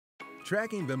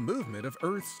tracking the movement of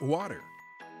Earth's water,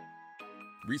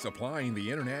 resupplying the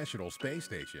International Space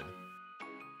Station,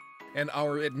 and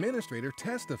our administrator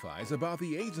testifies about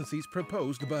the agency's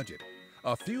proposed budget.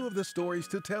 A few of the stories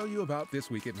to tell you about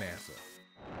this week at NASA.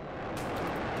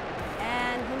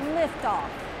 And liftoff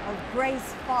of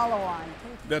Grace follow-on.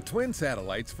 The twin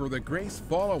satellites for the Grace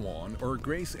Follow-On, or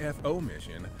Grace FO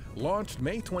mission, launched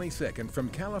May 22nd from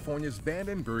California's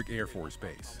Vandenberg Air Force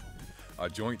Base. A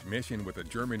joint mission with the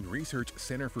German Research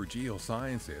Center for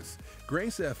Geosciences,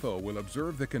 Grace FO will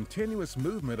observe the continuous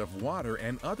movement of water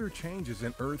and other changes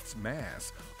in Earth's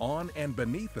mass on and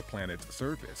beneath the planet's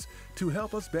surface to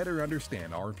help us better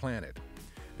understand our planet.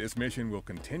 This mission will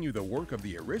continue the work of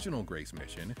the original Grace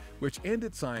mission, which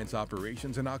ended science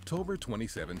operations in October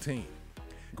 2017.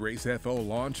 Grace FO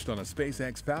launched on a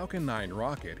SpaceX Falcon 9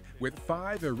 rocket with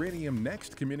 5 Iridium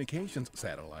Next communications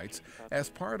satellites as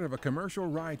part of a commercial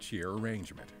rideshare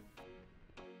arrangement.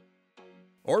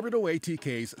 Orbital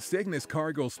ATK's Cygnus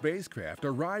cargo spacecraft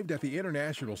arrived at the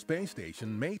International Space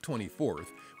Station May 24th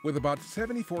with about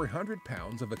 7,400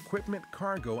 pounds of equipment,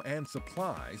 cargo, and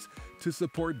supplies to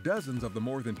support dozens of the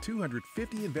more than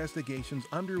 250 investigations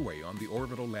underway on the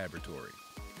orbital laboratory.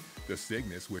 The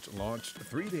Cygnus, which launched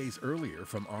 3 days earlier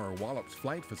from our Wallops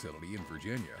Flight Facility in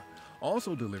Virginia,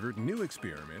 also delivered new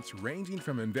experiments ranging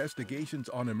from investigations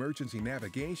on emergency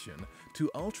navigation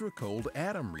to ultra-cold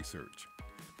atom research.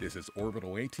 This is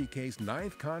Orbital ATK's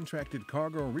 9th contracted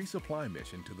cargo resupply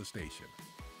mission to the station.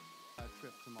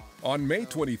 On May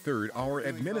 23rd, our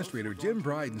administrator Jim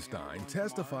Bridenstine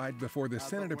testified before the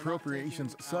Senate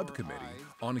Appropriations Subcommittee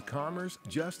on Commerce,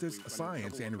 Justice,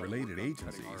 Science, and related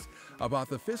agencies about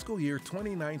the fiscal year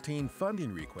 2019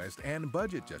 funding request and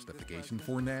budget justification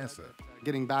for NASA.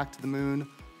 Getting back to the moon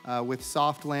with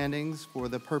soft landings for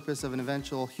the purpose of an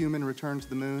eventual human return to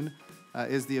the moon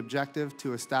is the objective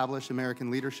to establish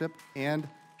American leadership and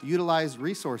utilize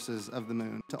resources of the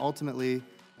moon to ultimately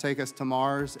take us to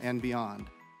Mars and beyond.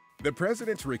 The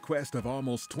President's request of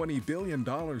almost $20 billion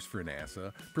for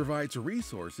NASA provides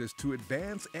resources to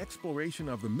advance exploration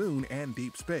of the moon and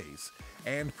deep space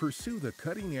and pursue the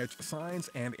cutting-edge science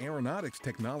and aeronautics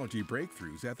technology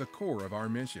breakthroughs at the core of our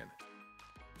mission.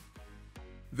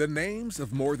 The names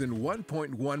of more than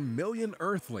 1.1 million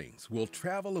Earthlings will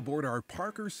travel aboard our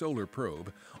Parker Solar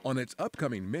Probe on its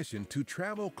upcoming mission to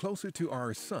travel closer to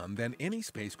our Sun than any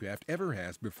spacecraft ever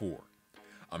has before.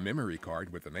 A memory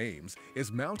card with the names is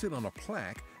mounted on a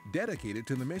plaque dedicated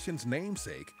to the mission's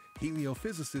namesake,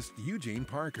 heliophysicist Eugene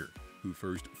Parker, who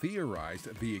first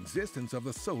theorized the existence of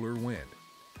the solar wind.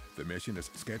 The mission is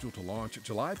scheduled to launch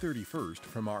July 31st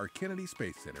from our Kennedy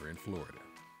Space Center in Florida.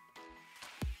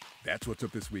 That's what's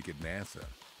up this week at NASA.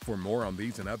 For more on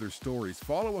these and other stories,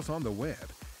 follow us on the web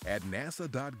at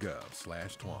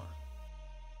nasa.gov/twan.